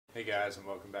Hey guys, and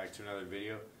welcome back to another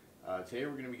video. Today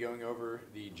we're going to be going over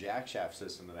the jackshaft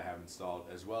system that I have installed,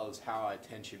 as well as how I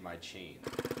tension my chain.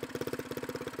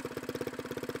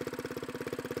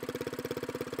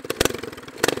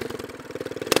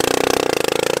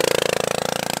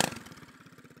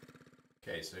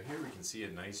 Okay, so here we can see a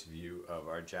nice view of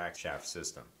our jackshaft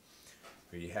system.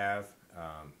 We have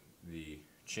the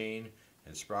chain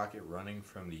and sprocket running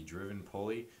from the driven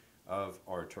pulley of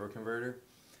our torque converter,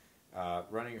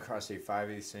 running across a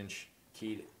 5/8 inch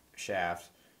keyed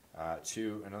shaft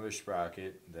to another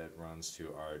sprocket that runs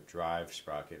to our drive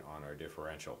sprocket on our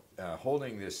differential.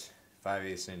 Holding this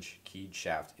 5/8 inch keyed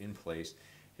shaft in place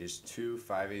is two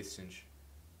 5/8 inch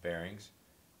bearings.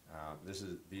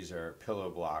 These are pillow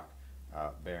block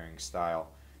bearing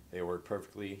style. They work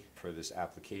perfectly for this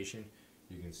application.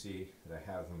 You can see that I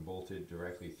have them bolted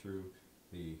directly through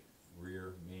the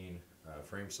rear main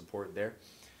frame support there,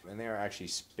 and they are actually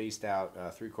spaced out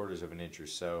 3/4 of an inch or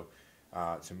so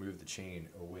to move the chain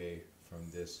away from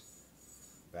this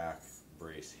back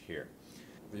brace here.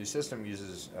 The system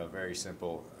uses a very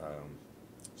simple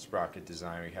sprocket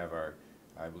design. We have our,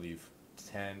 I believe,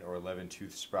 10 or 11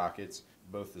 tooth sprockets,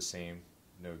 both the same,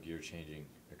 no gear changing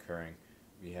occurring.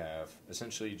 We have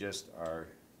essentially just our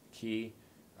key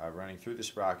running through the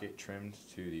sprocket, trimmed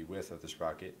to the width of the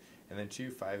sprocket, and then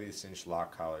two 5/8 inch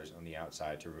lock collars on the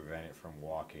outside to prevent it from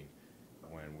walking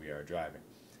when we are driving.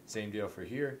 Same deal for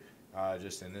here,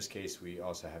 just in this case we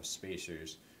also have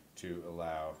spacers to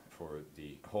allow for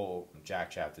the whole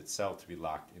jackshaft itself to be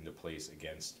locked into place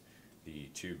against the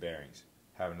two bearings.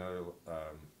 Have another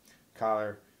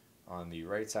collar on the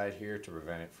right side here to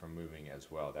prevent it from moving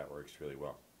as well. That works really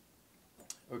well.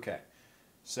 Okay,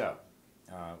 so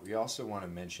we also want to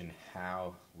mention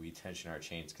how we tension our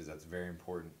chains, because that's very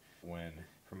important when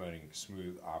promoting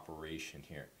smooth operation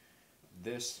here.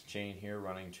 This chain here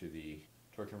running to the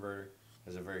torque converter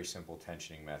has a very simple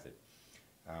tensioning method.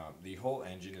 The whole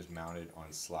engine is mounted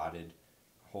on slotted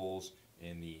holes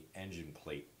in the engine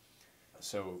plate.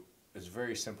 So it's a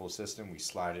very simple system. We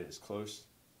slide it as close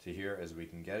to here as we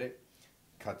can get it,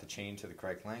 cut the chain to the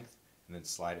correct length, and then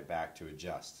slide it back to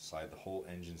adjust. Slide the whole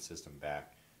engine system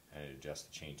back and adjust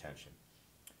the chain tension.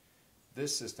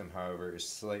 This system, however, is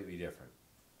slightly different.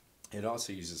 It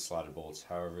also uses slotted bolts,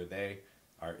 however they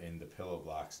are in the pillow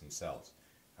blocks themselves.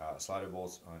 Slotted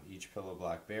bolts on each pillow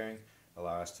block bearing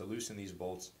allow us to loosen these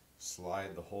bolts,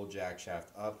 slide the whole jack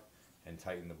shaft up, and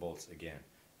tighten the bolts again.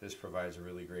 This provides a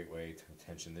really great way to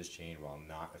tension this chain while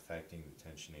not affecting the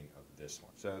tensioning of this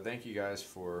one. So thank you guys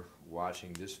for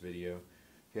watching this video.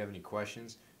 If you have any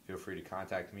questions, feel free to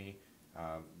contact me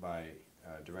by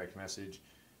direct message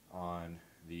on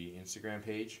the Instagram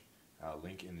page,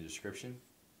 link in the description.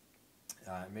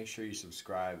 Make sure you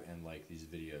subscribe and like these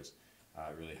videos.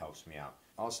 It really helps me out.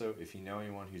 Also, if you know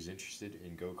anyone who's interested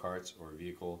in go-karts or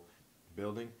vehicle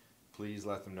building, please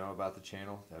let them know about the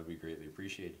channel. That would be greatly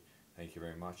appreciated. Thank you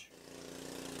very much.